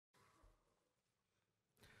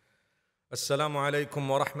Assalamu alaikum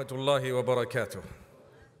wa rahmatullahi wa barakatuh.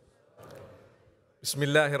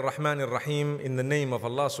 Bismillahir Rahmanir Rahim. In the name of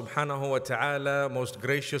Allah subhanahu wa ta'ala, most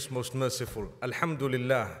gracious, most merciful.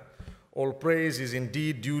 Alhamdulillah. All praise is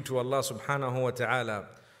indeed due to Allah subhanahu wa ta'ala.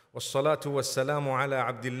 Wassalatu wassalamu ala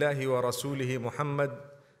abdillahi wa rasulihi Muhammad,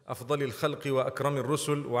 afdalil khalqi wa akramir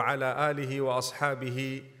rusul, wa ala alihi wa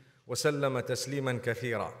ashabihi wa sallama tasliman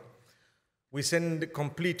kathira. We send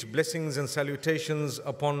complete blessings and salutations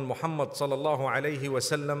upon Muhammad sallallahu alayhi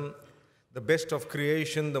wasallam, the best of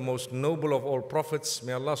creation, the most noble of all prophets.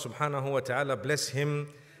 May Allah subhanahu wa ta'ala bless him,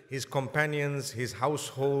 his companions, his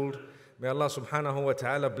household. May Allah subhanahu wa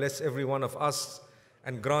ta'ala bless every one of us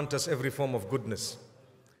and grant us every form of goodness.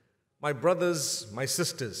 My brothers, my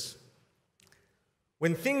sisters,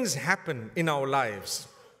 when things happen in our lives,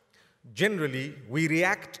 generally we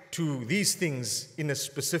react to these things in a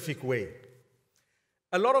specific way.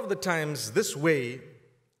 A lot of the times, this way,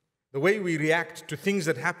 the way we react to things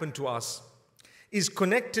that happen to us, is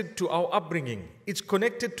connected to our upbringing. It's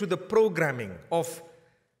connected to the programming of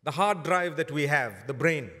the hard drive that we have, the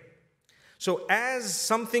brain. So as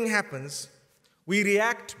something happens, we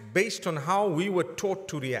react based on how we were taught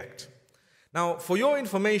to react. Now, for your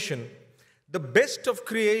information, the best of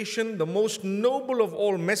creation, the most noble of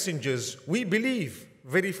all messengers, we believe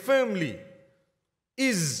very firmly,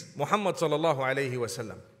 is Muhammad sallallahu alayhi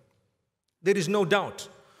wasallam. There is no doubt.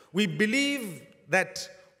 We believe that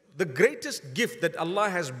the greatest gift that Allah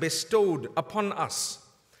has bestowed upon us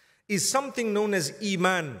is something known as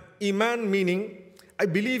Iman. Iman meaning, I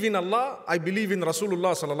believe in Allah, I believe in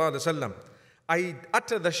Rasulullah sallallahu alayhi wasallam. I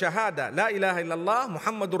utter the Shahada, La ilaha illallah,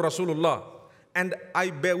 Muhammadur Rasulullah. And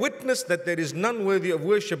I bear witness that there is none worthy of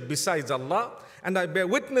worship besides Allah. And I bear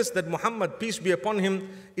witness that Muhammad, peace be upon him,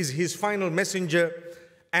 is his final messenger.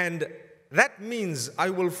 And that means I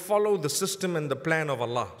will follow the system and the plan of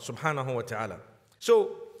Allah subhanahu wa ta'ala.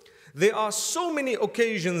 So there are so many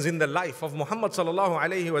occasions in the life of Muhammad sallallahu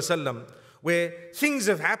alayhi wasallam where things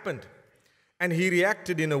have happened and he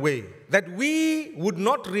reacted in a way that we would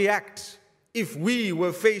not react if we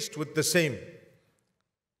were faced with the same.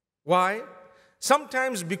 Why?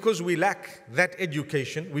 Sometimes because we lack that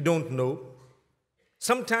education, we don't know.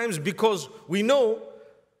 Sometimes because we know,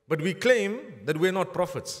 but we claim that we're not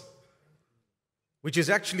prophets, which is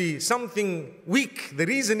actually something weak. The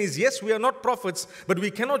reason is, yes, we are not prophets, but we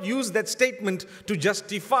cannot use that statement to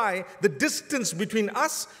justify the distance between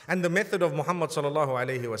us and the method of Muhammad sallallahu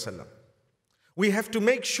alayhi wasallam. We have to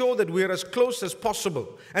make sure that we are as close as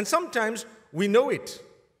possible. And sometimes we know it.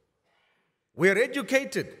 We are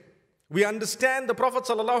educated. We understand the Prophet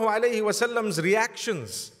sallallahu alayhi wasallam's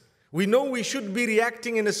reactions. We know we should be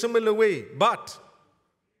reacting in a similar way, but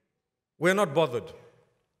we're not bothered.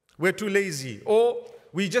 We're too lazy. Or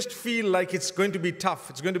we just feel like it's going to be tough,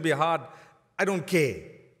 it's going to be hard. I don't care.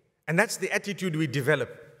 And that's the attitude we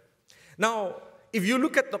develop. Now, if you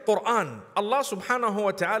look at the Qur'an, Allah subhanahu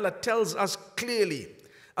wa ta'ala tells us clearly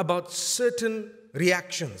about certain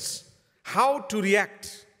reactions, how to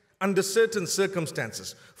react under certain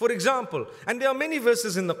circumstances. For example, and there are many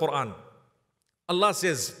verses in the Qur'an, Allah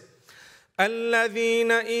says,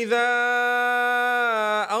 الذين إذا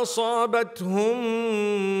أصابتهم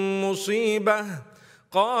مصيبة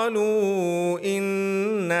قالوا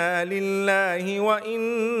إنا لله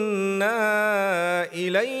وإنا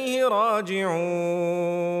إليه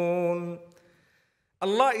راجعون.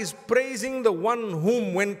 Allah is praising the one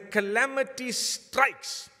whom when calamity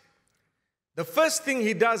strikes, the first thing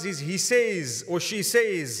he does is he says or she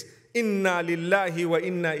says, Inna lillahi wa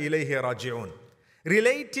inna ilayhi raji'un.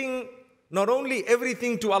 Relating not only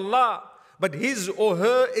everything to Allah, but his or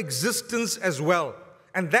her existence as well,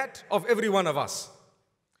 and that of every one of us.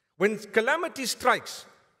 When calamity strikes,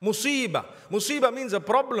 musibah means a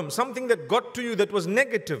problem, something that got to you that was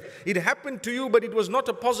negative. It happened to you, but it was not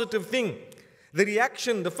a positive thing. The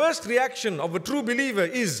reaction, the first reaction of a true believer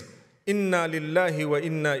is, Inna lillahi wa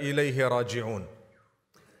inna ilayhi raji'un.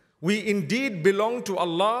 We indeed belong to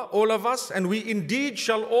Allah, all of us, and we indeed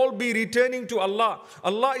shall all be returning to Allah.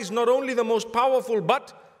 Allah is not only the most powerful,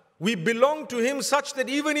 but we belong to Him such that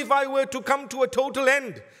even if I were to come to a total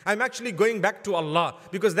end, I'm actually going back to Allah,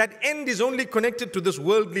 because that end is only connected to this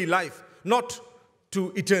worldly life, not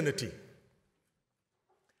to eternity.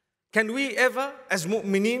 Can we ever, as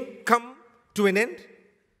mu'mineen, come to an end?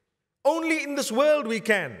 Only in this world we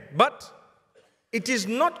can, but it is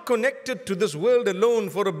not connected to this world alone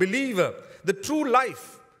for a believer. The true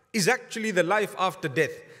life is actually the life after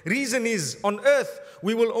death. Reason is, on earth,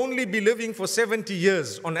 we will only be living for 70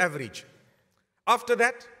 years on average. After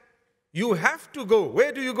that, You have to go.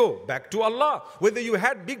 Where do you go? Back to Allah. Whether you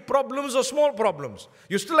had big problems or small problems,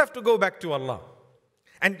 you still have to go back to Allah.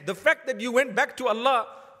 And the fact that you went back to Allah,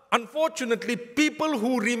 unfortunately, people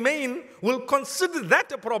who remain will consider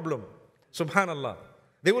that a problem. Subhanallah.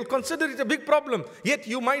 They will consider it a big problem. Yet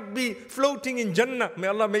you might be floating in Jannah. May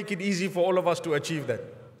Allah make it easy for all of us to achieve that.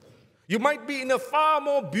 You might be in a far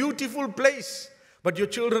more beautiful place, but your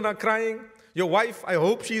children are crying. Your wife, I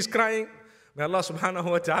hope she is crying. May Allah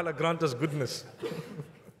subhanahu wa ta'ala grant us goodness.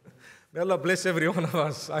 May Allah bless every one of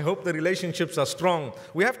us. I hope the relationships are strong.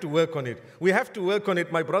 We have to work on it. We have to work on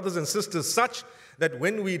it, my brothers and sisters, such that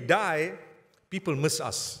when we die, people miss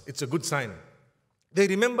us. It's a good sign. They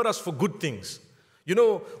remember us for good things. You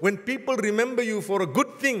know, when people remember you for a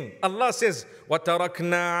good thing, Allah says,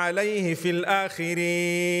 وَتَرَكْنَا عَلَيْهِ فِي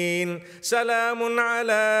الْآخِرِينَ سَلَامٌ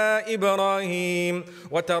عَلَىٰ إِبْرَاهِيمَ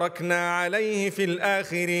وَتَرَكْنَا عَلَيْهِ فِي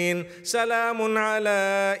الْآخِرِينَ سَلَامٌ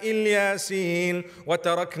عَلَىٰ إِلْيَاسِينَ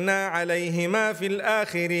وَتَرَكْنَا عَلَيْهِمَا فِي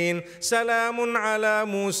الْآخِرِينَ سَلَامٌ عَلَىٰ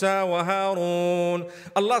مُوسَى وَهَارُونَ.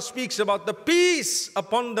 Allah speaks about the peace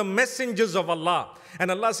upon the messengers of Allah. And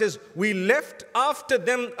Allah says, we left after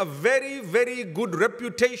them a very, very good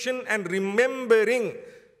reputation and remembering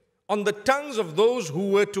on the tongues of those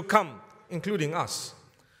who were to come, including us.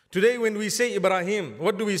 Today when we say Ibrahim,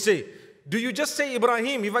 what do we say? Do you just say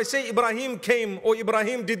Ibrahim? If I say Ibrahim came or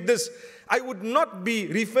Ibrahim did this, I would not be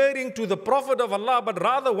referring to the Prophet of Allah, but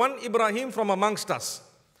rather one Ibrahim from amongst us.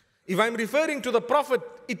 If I'm referring to the Prophet,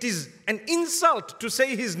 it is an insult to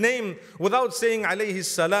say his name without saying alayhi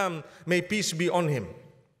salam, may peace be on him.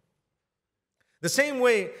 The same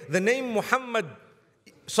way, the name Muhammad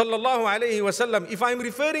sallallahu alayhi wasallam, if I'm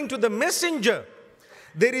referring to the messenger,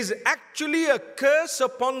 there is actually a curse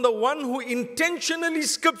upon the one who intentionally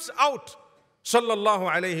skips out sallallahu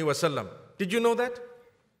alayhi wasallam. Did you know that?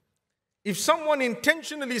 If someone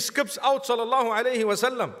intentionally skips out sallallahu alayhi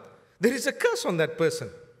wasallam, there is a curse on that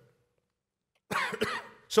person.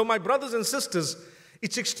 So my brothers and sisters,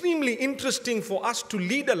 it's extremely interesting for us to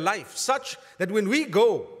lead a life such that when we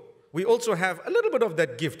go, we also have a little bit of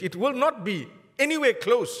that gift. It will not be anywhere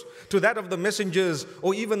close to that of the messengers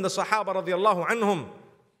or even the Sahaba radiallahu anhum.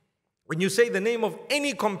 When you say the name of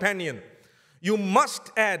any companion, you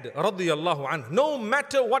must add radiallahu anhu, no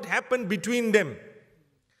matter what happened between them.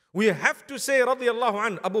 We have to say radiallahu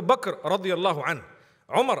anhu, Abu Bakr radiallahu anhu,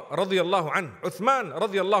 Umar radiallahu anhu, Uthman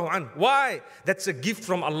radiallahu anhu. Why? That's a gift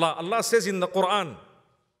from Allah. Allah says in the Qur'an,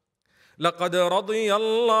 لَقَدْ رَضِيَ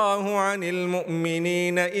اللَّهُ عَنِ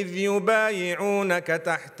الْمُؤْمِنِينَ إِذْ يُبَايِعُونَكَ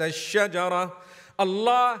تَحْتَ الشَّجَرَةِ.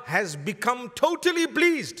 Allah has become totally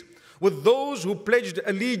pleased with those who pledged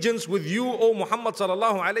allegiance with you, O Muhammad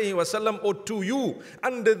sallallahu alayhi wasallam, or to you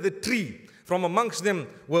under the tree. From amongst them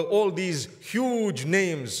were all these huge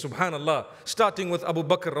names, subhanallah, starting with Abu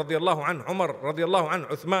Bakr radiallahu anhu, Umar radiallahu anhu,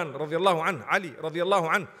 Uthman radiallahu anhu, Ali radiallahu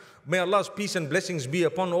anhu. May Allah's peace and blessings be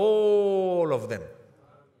upon all of them.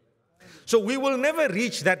 So we will never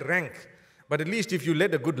reach that rank, but at least if you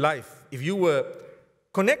led a good life, if you were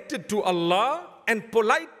connected to Allah and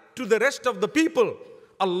polite to the rest of the people,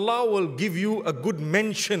 Allah will give you a good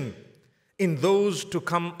mention in those to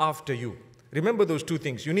come after you. Remember those two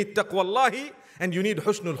things. You need taqwallahi and you need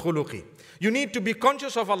husnul khuluqi. You need to be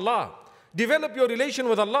conscious of Allah. Develop your relation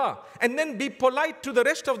with Allah and then be polite to the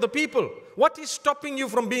rest of the people. What is stopping you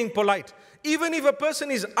from being polite? Even if a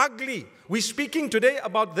person is ugly, we're speaking today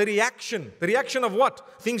about the reaction. The reaction of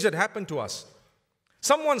what? Things that happen to us.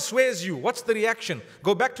 Someone swears you. What's the reaction?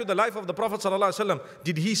 Go back to the life of the Prophet ﷺ.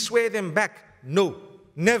 Did he swear them back? No,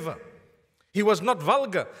 never. He was not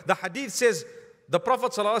vulgar. The hadith says the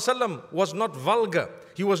Prophet ﷺ was not vulgar.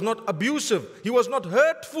 He was not abusive. He was not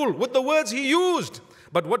hurtful with the words he used.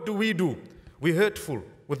 But what do? We're hurtful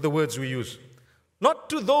with the words we use. Not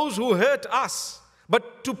to those who hurt us,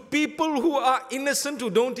 but to people who are innocent, who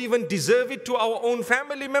don't even deserve it, to our own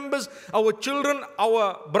family members, our children,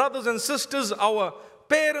 our brothers and sisters, our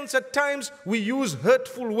parents. At times, we use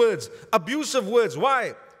hurtful words, abusive words.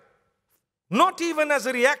 Why? Not even as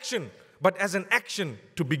a reaction, but as an action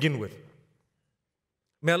to begin with.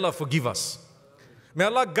 May Allah forgive us. May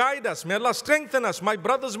Allah guide us. May Allah strengthen us. My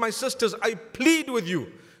brothers, my sisters, I plead with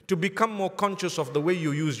you to become more conscious of the way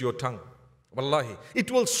you use your tongue. Wallahi,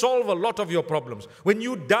 it will solve a lot of your problems. When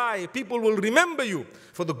you die, people will remember you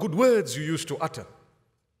for the good words you used to utter.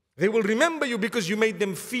 They will remember you because you made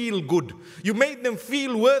them feel good. You made them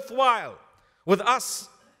feel worthwhile. With us,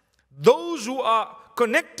 those who are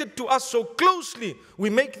connected to us so closely, we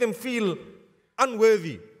make them feel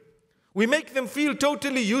unworthy. We make them feel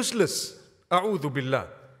totally useless. A'udhu billah.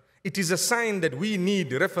 It is a sign that we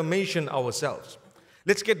need reformation ourselves.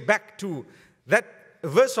 Let's get back to that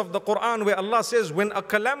verse of the Quran where Allah says, when a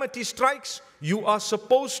calamity strikes, you are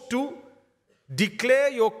supposed to declare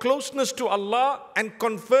your closeness to Allah and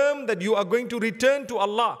confirm that you are going to return to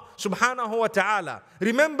Allah subhanahu wa ta'ala.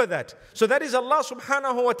 Remember that. So that is Allah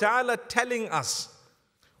subhanahu wa ta'ala telling us.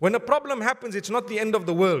 When a problem happens, it's not the end of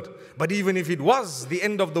the world. But even if it was the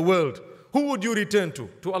end of the world, who would you return to?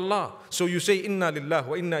 To Allah. So you say, Inna lillah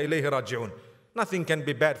wa inna ilayhi raji'un. Nothing can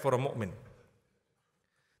be bad for a mu'min.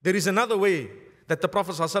 There is another way that the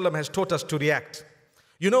Prophet ﷺ has taught us to react.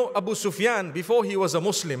 You know, Abu Sufyan, before he was a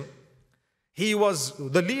Muslim, he was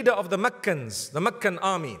the leader of the Meccans, the Meccan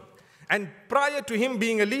army. And prior to him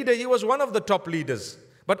being a leader, he was one of the top leaders.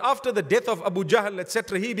 But after the death of Abu Jahl,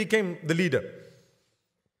 etc., he became the leader.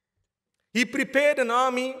 He prepared an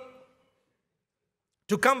army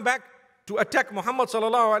to come back to attack Muhammad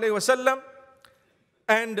sallallahu alaihi wasallam.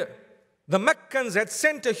 And the Meccans had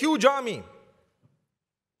sent a huge army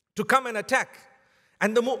to come and attack.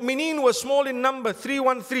 And the mu'mineen were small in number,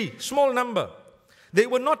 313, small number. They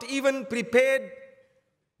were not even prepared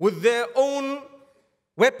with their own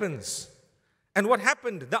weapons. And what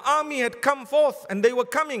happened? The army had come forth and they were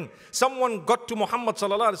coming. Someone got to Muhammad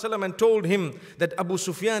sallallahu alaihi wasallam and told him that Abu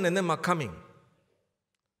Sufyan and them are coming.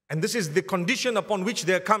 And this is the condition upon which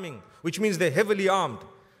they are coming, which means they're heavily armed.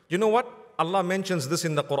 You know what? Allah mentions this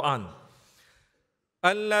in the Quran.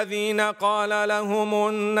 الذين قال لهم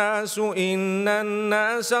الناس إن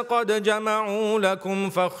الناس قد جمعوا لكم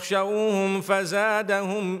فاخشوهم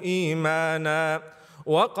فزادهم إيمانا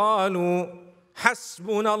وقالوا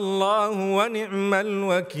حسبنا الله ونعم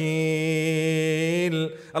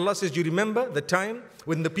الوكيل. Allah says, do you remember the time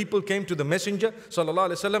when the people came to the Messenger sallallahu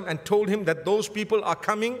alaihi wasallam and told him that those people are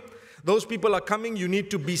coming? Those people are coming, you need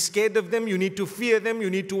to be scared of them, you need to fear them, you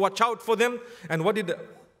need to watch out for them. And what did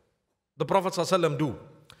the Prophet ﷺ do?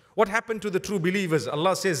 What happened to the true believers?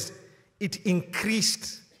 Allah says, it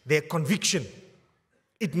increased their conviction.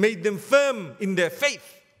 It made them firm in their faith.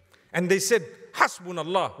 And they said,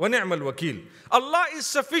 Hasbunallah wa ni'mal wakil. Allah is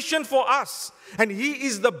sufficient for us. And He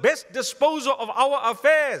is the best disposer of our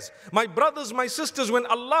affairs. My brothers, my sisters, when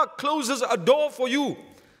Allah closes a door for you,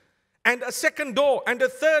 and a second door, and a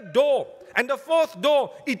third door, and a fourth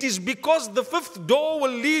door, it is because the fifth door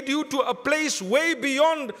will lead you to a place way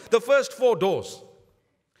beyond the first four doors.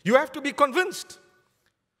 You have to be convinced.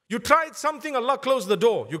 You tried something, Allah closed the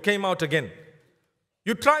door, you came out again.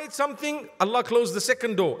 You tried something, Allah closed the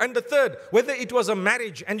second door and the third. Whether it was a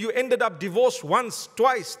marriage and you ended up divorced once,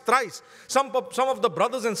 twice, thrice. Some of the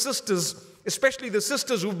brothers and sisters, especially the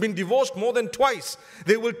sisters who've been divorced more than twice,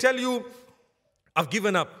 they will tell you, I've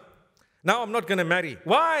given up. Now I'm not going to marry.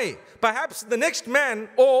 Why? Perhaps the next man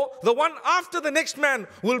or the one after the next man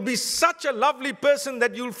will be such a lovely person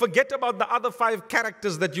that you'll forget about the other 5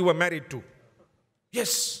 characters that you were married to.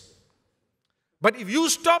 Yes. But if you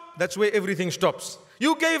stop, that's where everything stops.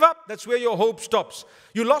 You gave up, that's where your hope stops.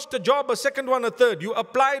 You lost a job, a second one, a third. You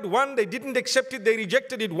applied one, they didn't accept it, they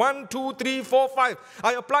rejected it. 1, 2, 3, 4, 5.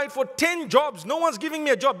 I applied for 10 jobs. No one's giving me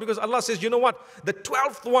a job because Allah says, you know what? The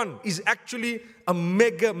 12th one is actually a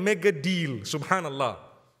mega deal. Subhanallah.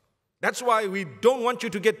 That's why we don't want you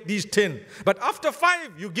to get these 10. But after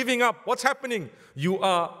 5, you're giving up. What's happening? You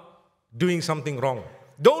are doing something wrong.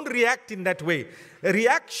 Don't react in that way. A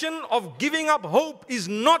reaction of giving up hope is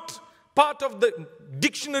not part of the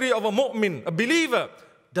dictionary of a mu'min. A believer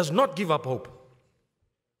does not give up hope.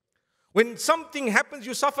 When something happens,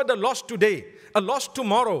 you suffered a loss today, a loss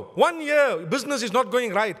tomorrow. 1 year, business is not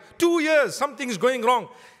going right. 2 years, something is going wrong.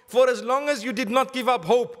 For as long as you did not give up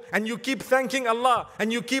hope and you keep thanking Allah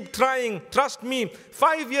and you keep trying, trust me,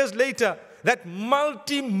 5 years later, that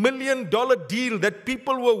multi-million-dollar deal that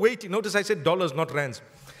people were waiting, notice I said dollars, not rands,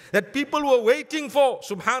 that people were waiting for,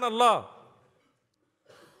 subhanallah,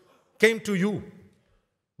 came to you.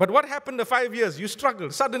 But what happened the 5 years? You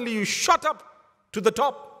struggled. Suddenly you shot up to the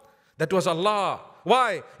top. That was Allah.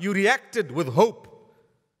 Why? You reacted with hope.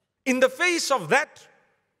 In the face of that,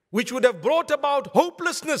 which would have brought about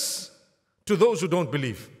hopelessness to those who don't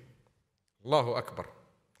believe. Allahu Akbar.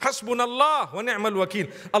 Hasbunallah wa ni'mal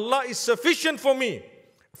wakil. Allah is sufficient for me,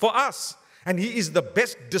 for us, and He is the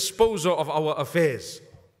best disposer of our affairs.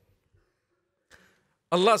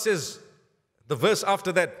 Allah says, the verse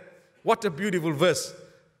after that, what a beautiful verse.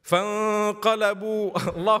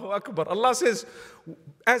 فَانْقَلَبُوا Allahu Akbar. Allah says,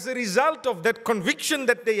 as a result of that conviction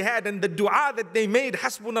that they had and the dua that they made,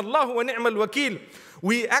 Hasbunallahu wa ni'mal wakil,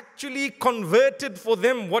 we actually converted for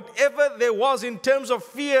them whatever there was in terms of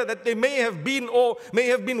fear that they may have been or may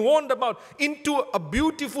have been warned about into a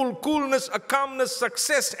beautiful coolness, a calmness,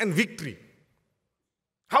 success and victory.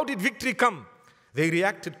 How did victory come? They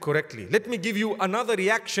reacted correctly. Let me give you another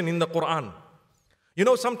reaction in the Quran. You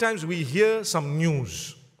know, sometimes we hear some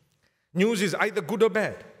news. News is either good or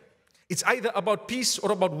bad. It's either about peace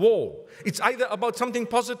or about war. It's either about something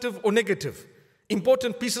positive or negative.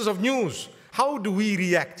 Important pieces of news. How do we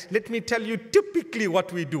react? Let me tell you typically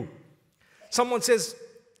what we do. Someone says,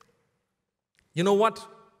 you know what?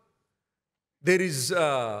 There is,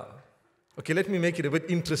 okay, let me make it a bit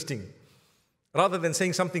interesting. Rather than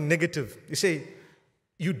saying something negative, you say,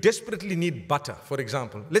 you desperately need butter, for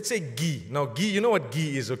example. Let's say ghee. Now, ghee, you know what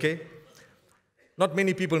ghee is, okay? Not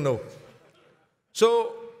many people know.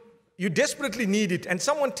 So, you desperately need it, and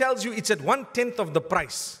someone tells you it's at 1/10 of the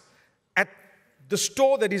price at the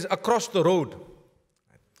store that is across the road.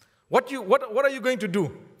 What are you going to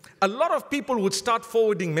do? A lot of people would start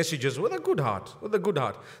forwarding messages with a good heart,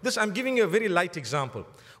 This, I'm giving you a very light example.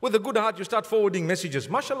 With a good heart, you start forwarding messages.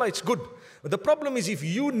 MashaAllah, it's good. But the problem is if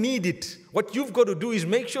you need it, what you've got to do is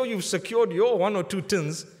make sure you've secured your 1 or 2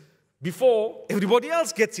 tins before everybody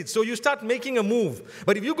else gets it. So you start making a move.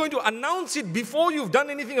 But if you're going to announce it before you've done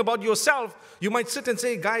anything about yourself, you might sit and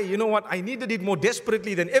say, guy, you know what, I needed it more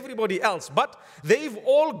desperately than everybody else. But they've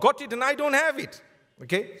all got it and I don't have it.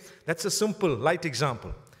 Okay? That's a simple, light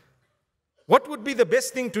example. What would be the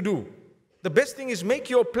best thing to do? The best thing is make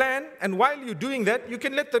your plan, and while you're doing that, you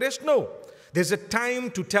can let the rest know. There's a time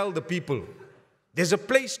to tell the people. There's a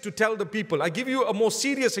place to tell the people. I give you a more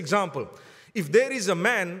serious example. If there is a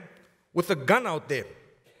man with a gun out there,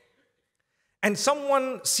 and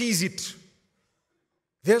someone sees it,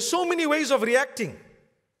 there are so many ways of reacting.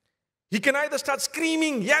 He can either start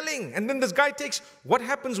screaming, yelling, and then this guy takes, what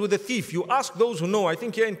happens with a thief? You ask those who know. I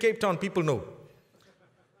think here in Cape Town, people know.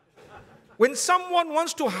 When someone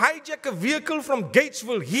wants to hijack a vehicle from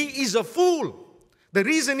Gatesville, he is a fool. The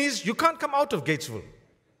reason is you can't come out of Gatesville.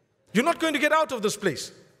 You're not going to get out of this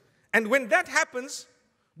place. And when that happens,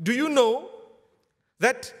 do you know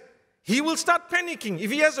that he will start panicking? If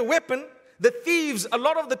he has a weapon, the thieves, a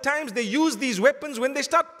lot of the times they use these weapons when they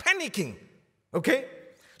start panicking. Okay?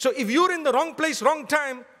 So if you're in the wrong place, wrong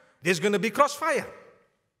time, there's going to be crossfire.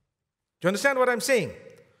 Do you understand what I'm saying?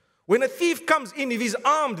 When a thief comes in, if he's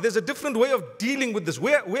armed, there's a different way of dealing with this.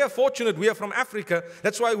 We are fortunate, we are from Africa.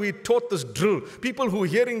 That's why we taught this drill. People who are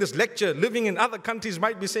hearing this lecture, living in other countries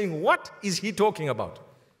might be saying, what is he talking about?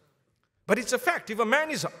 But it's a fact. If a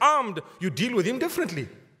man is armed, you deal with him differently.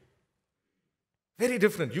 Very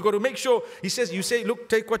different. You got to make sure, he says, you say, look,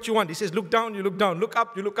 take what you want. He says, look down, you look down. Look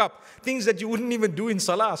up, you look up. Things that you wouldn't even do in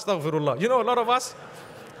salah, astaghfirullah. You know, a lot of us,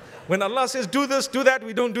 when Allah says, do this, do that,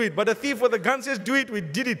 we don't do it. But a thief with a gun says, do it, we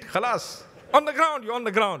did it. Khalas. On the ground, you're on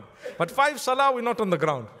the ground. But 5 salah, we're not on the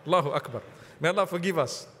ground. Allahu Akbar. May Allah forgive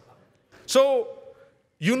us. So,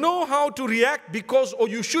 you know how to react because, or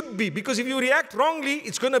you should be, because if you react wrongly,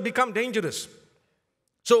 it's going to become dangerous.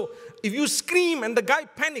 So, if you scream and the guy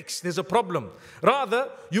panics, there's a problem. Rather,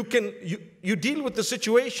 you deal with the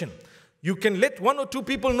situation. You can let 1 or 2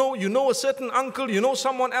 people know, you know a certain uncle, you know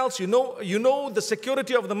someone else, you know the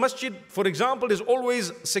security of the masjid. For example, there's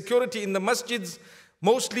always security in the masjids.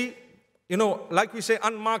 Mostly, you know, like we say,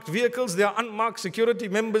 unmarked vehicles. There are unmarked security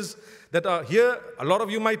members that are here. A lot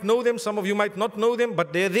of you might know them, some of you might not know them,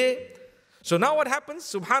 but they're there. So now what happens?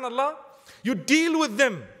 Subhanallah, you deal with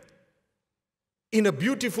them in a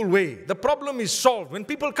beautiful way. The problem is solved. When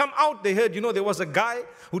people come out, they heard, you know, there was a guy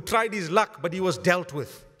who tried his luck, but he was dealt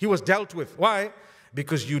with. He was dealt with. Why?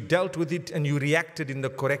 Because you dealt with it and you reacted in the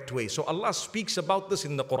correct way. So Allah speaks about this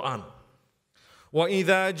in the Quran.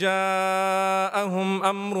 وَإِذَا جَاءَهُمْ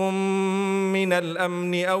أَمْرٌ مِّنَ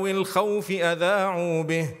الْأَمْنِ أَوِ الْخَوْفِ أَذَاعُوا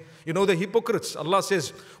بِهِ. You know the hypocrites. Allah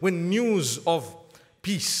says, when news of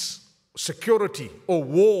peace, security, or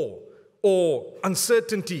war, or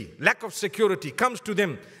uncertainty, lack of security comes to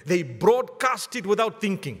them, they broadcast it without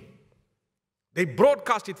thinking. They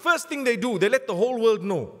broadcast it. First thing they do, they let the whole world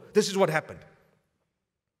know. This is what happened.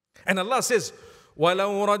 And Allah says,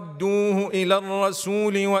 وَلَوْ رَدُّوهُ إِلَى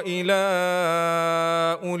الرَّسُولِ وَإِلَىٰ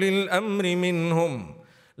أُولِي الْأَمْرِ مِنْهُمْ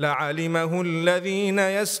لَعَلِمَهُ الَّذِينَ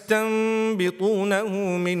يَسْتَنبِطُونَهُ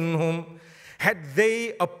مِنْهُمْ. Had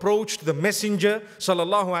they approached the Messenger,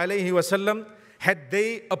 sallallahu alayhi wasallam, had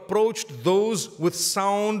they approached those with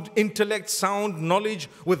sound intellect, sound knowledge,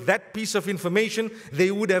 with that piece of information, they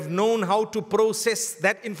would have known how to process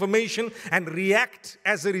that information and react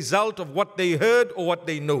as a result of what they heard or what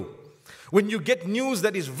they know. When you get news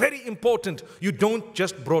that is very important, you don't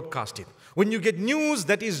just broadcast it. When you get news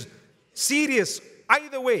that is serious,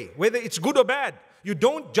 either way, whether it's good or bad, you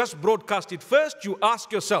don't just broadcast it. First, you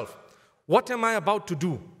ask yourself, what am I about to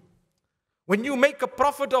do? When you make a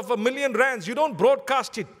profit of 1 million rands, you don't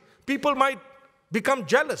broadcast it. People might become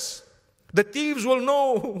jealous. The thieves will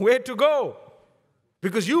know where to go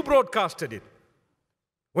because you broadcasted it.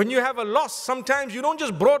 When you have a loss, sometimes you don't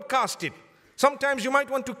just broadcast it. Sometimes you might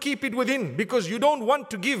want to keep it within because you don't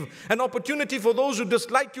want to give an opportunity for those who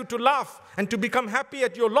dislike you to laugh and to become happy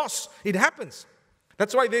at your loss. It happens.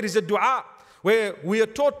 That's why there is a dua where we are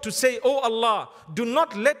taught to say, "Oh Allah, do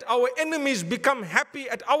not let our enemies become happy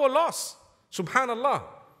at our loss." Subhanallah.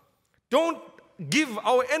 Don't give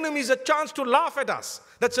our enemies a chance to laugh at us.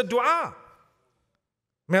 That's a dua.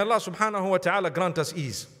 May Allah subhanahu wa ta'ala grant us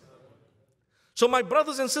ease. So my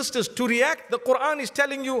brothers and sisters, to react, the Quran is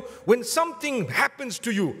telling you when something happens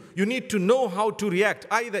to you, you need to know how to react.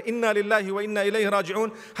 Either inna lillahi wa inna ilayhi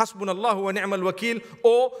raji'un, hasbunallahu wa ni'mal wakil,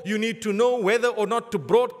 or you need to know whether or not to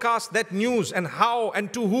broadcast that news and how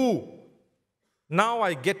and to who. Now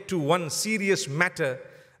I get to one serious matter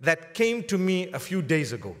that came to me a few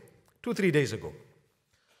days ago, 2-3 days ago.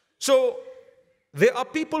 So there are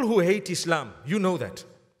people who hate Islam, you know that.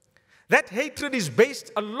 That hatred is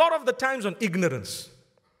based a lot of the times on ignorance.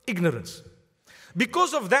 Ignorance.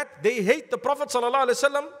 Because of that, they hate the Prophet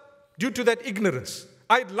ﷺ due to that ignorance.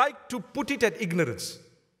 I'd like to put it at ignorance.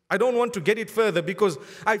 I don't want to get it further because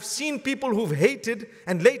I've seen people who've hated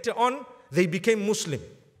and later on they became Muslim.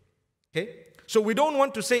 Okay? So we don't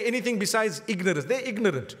want to say anything besides ignorance. They're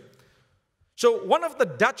ignorant. So one of the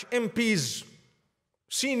Dutch MPs,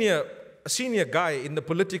 senior guy in the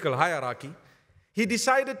political hierarchy, he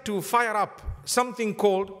decided to fire up something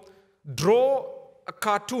called Draw a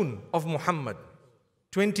Cartoon of Muhammad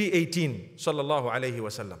 2018 sallallahu alayhi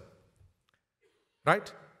wasallam.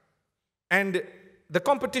 Right? And the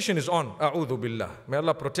competition is on. A'udhu billah. May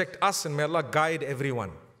Allah protect us and may Allah guide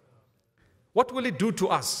everyone. What will it do to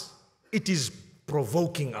us? It is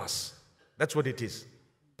provoking us. That's what it is.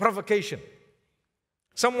 Provocation.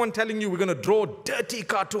 Someone telling you we're going to draw dirty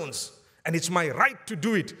cartoons and it's my right to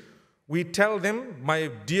do it. We tell them,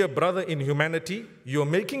 my dear brother in humanity, you're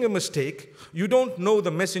making a mistake. You don't know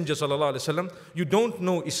the Messenger sallallahu alaihi wasallam. You don't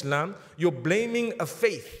know Islam. You're blaming a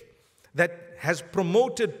faith that has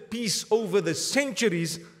promoted peace over the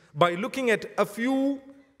centuries by looking at a few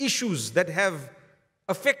issues that have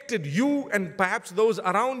affected you and perhaps those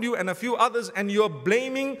around you and a few others, and you're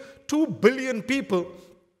blaming 2 billion people.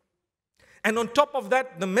 And on top of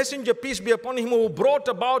that, the Messenger, peace be upon him, who brought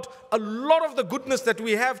about a lot of the goodness that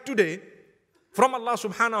we have today from Allah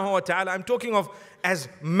subhanahu wa ta'ala. I'm talking of as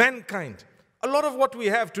mankind. A lot of what we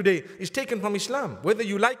have today is taken from Islam, whether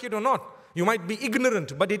you like it or not. You might be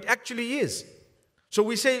ignorant, but it actually is. So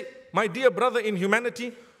we say, my dear brother in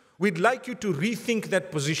humanity, we'd like you to rethink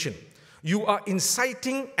that position. You are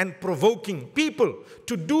inciting and provoking people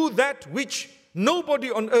to do that which nobody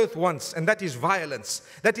on earth wants, and that is violence,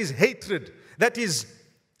 that is hatred, that is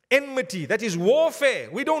enmity, that is warfare.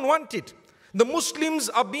 We don't want it. The Muslims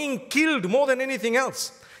are being killed more than anything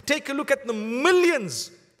else. Take a look at the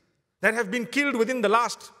millions that have been killed within the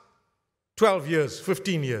last 12 years,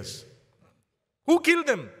 15 years. Who killed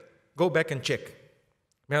them? Go back and check.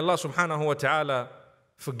 May Allah subhanahu wa ta'ala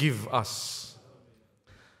forgive us.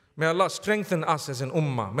 May Allah strengthen us as an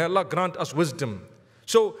ummah. May Allah grant us wisdom.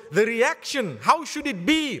 So the reaction, how should it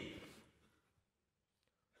be?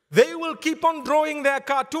 They will keep on drawing their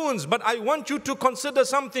cartoons, but I want you to consider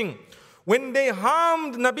something. When they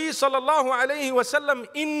harmed Nabi sallallahu alayhi wasallam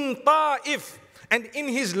in Ta'if and in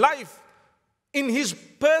his life, in his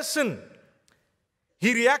person,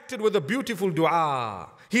 he reacted with a beautiful dua.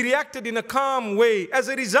 He reacted in a calm way. As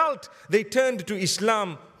a result, they turned to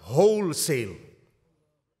Islam wholesale.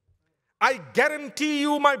 I guarantee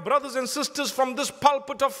you, my brothers and sisters, from this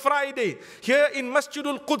pulpit of Friday, here in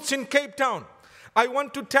Masjidul Quds in Cape Town, I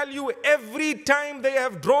want to tell you, every time they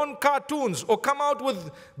have drawn cartoons or come out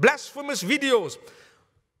with blasphemous videos,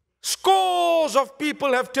 scores of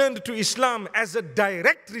people have turned to Islam as a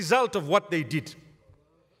direct result of what they did.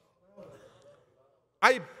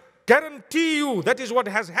 I guarantee you that is what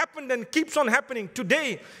has happened and keeps on happening.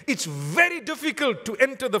 Today, it's very difficult to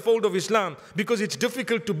enter the fold of Islam because it's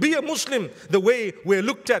difficult to be a Muslim the way we're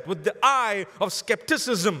looked at with the eye of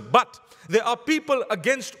skepticism. But there are people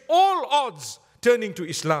against all odds turning to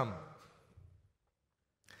Islam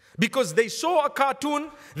because they saw a cartoon,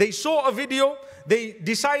 they saw a video, they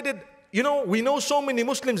decided, you know, we know so many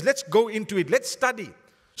Muslims, let's go into it, let's study.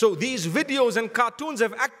 So these videos and cartoons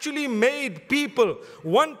have actually made people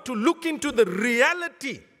want to look into the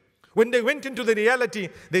reality. When they went into the reality,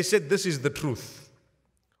 they said, this is the truth.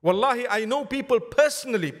 Wallahi, I know people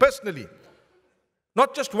personally,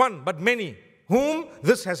 not just one, but many, whom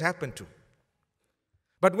this has happened to.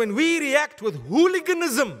 But when we react with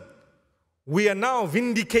hooliganism, we are now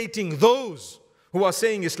vindicating those who are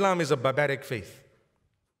saying Islam is a barbaric faith.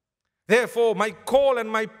 Therefore, my call and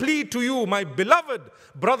my plea to you, my beloved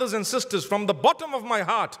brothers and sisters, from the bottom of my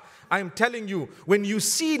heart, I am telling you, when you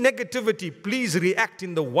see negativity, please react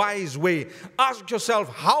in the wise way. Ask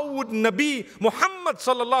yourself, how would Nabi Muhammad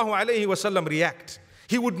sallallahu alayhi wasallam react?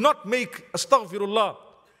 He would not make astaghfirullah.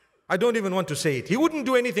 I don't even want to say it. He wouldn't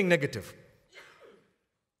do anything negative.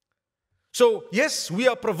 So, yes, we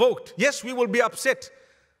are provoked. Yes, we will be upset.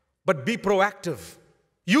 But be proactive.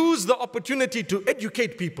 Use the opportunity to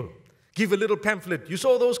educate people. Give a little pamphlet. You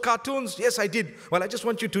saw those cartoons? Yes, I did. Well, I just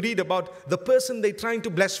want you to read about the person they're trying to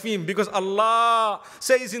blaspheme, because Allah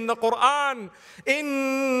says in the Qur'an,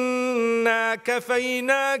 إِنَّا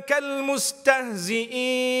كَفَيْنَاكَ الْمُسْتَهْزِئِينَ.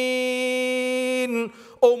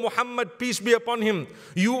 O Muhammad, peace be upon him,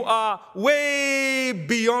 you are way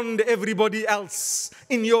beyond everybody else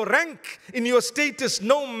in your rank, in your status.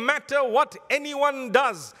 No matter what anyone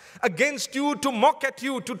does against you, to mock at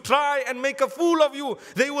you, to try and make a fool of you,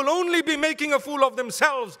 they will only be making a fool of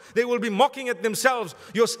themselves. They will be mocking at themselves.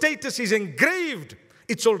 Your status is engraved.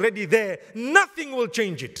 It's already there. Nothing will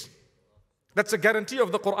change it. That's a guarantee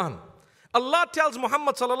of the Quran. Allah tells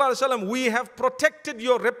Muhammad sallallahu alaihi wasallam, we have protected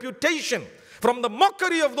your reputation from the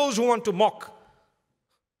mockery of those who want to mock.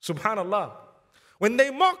 Subhanallah. When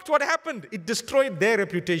they mocked, what happened? It destroyed their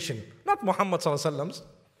reputation, not Muhammad sallallahu alaihi wasallam's.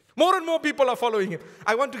 More and more people are following him.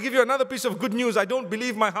 I want to give you another piece of good news. I don't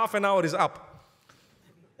believe my half an hour is up.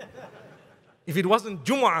 If it wasn't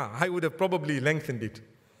Jum'ah, I would have probably lengthened it.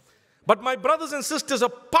 But my brothers and sisters, a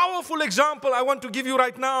powerful example I want to give you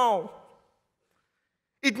right now.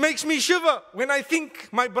 It makes me shiver when I think,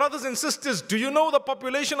 my brothers and sisters, do you know the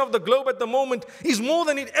population of the globe at the moment is more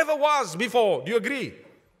than it ever was before? Do you agree?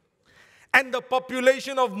 And the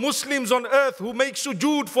population of Muslims on earth who make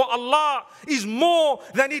sujood for Allah is more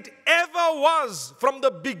than it ever was from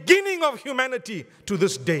the beginning of humanity to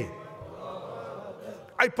this day.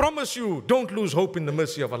 I promise you, don't lose hope in the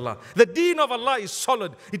mercy of Allah. The deen of Allah is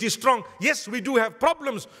solid. It is strong. Yes, we do have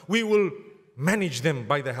problems. We will manage them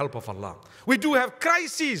by the help of Allah. We do have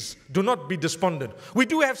crises. Do not be despondent. We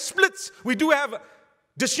do have splits. We do have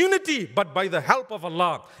disunity, but by the help of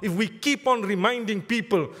Allah, if we keep on reminding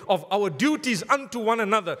people of our duties unto one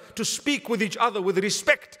another, to speak with each other with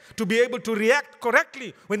respect, to be able to react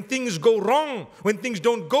correctly when things go wrong, when things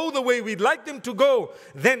don't go the way we'd like them to go,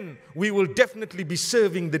 then we will definitely be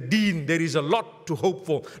serving the deen. There is a lot to hope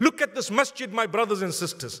for. Look at this masjid, my brothers and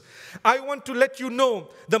sisters. I want to let you know,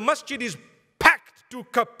 the masjid is packed to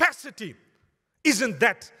capacity. Isn't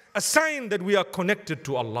that a sign that we are connected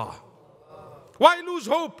to Allah? Why lose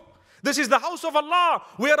hope? This is the house of Allah.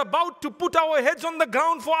 We are about to put our heads on the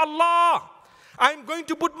ground for Allah. I'm going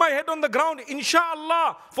to put my head on the ground,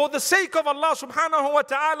 inshallah, for the sake of Allah subhanahu wa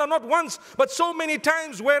ta'ala, not once, but so many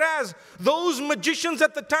times. Whereas those magicians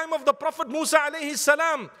at the time of the Prophet Musa alayhi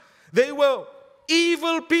salam, they were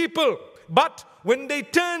evil people. But when they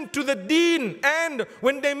turned to the deen and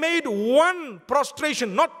when they made one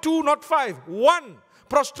prostration, not two, not five, one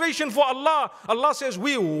prostration for Allah, Allah says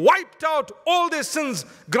we wiped out all their sins,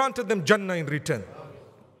 granted them Jannah in return.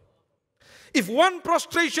 If one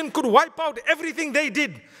prostration could wipe out everything they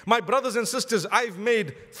did, my brothers and sisters, I've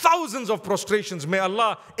made thousands of prostrations. May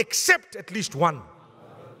Allah accept at least one.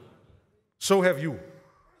 So have you.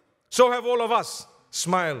 So have all of us.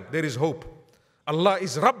 Smile, there is hope. Allah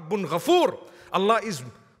is Rabbun Ghafoor. Allah is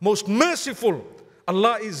most merciful.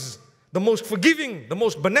 Allah is the most forgiving, the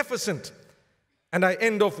most beneficent. And I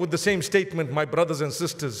end off with the same statement, my brothers and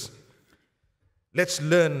sisters. Let's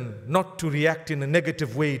learn not to react in a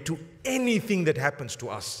negative way to anything that happens to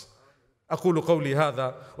us. أقول قولي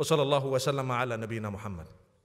هذا وصلى الله وسلم على نبينا محمد.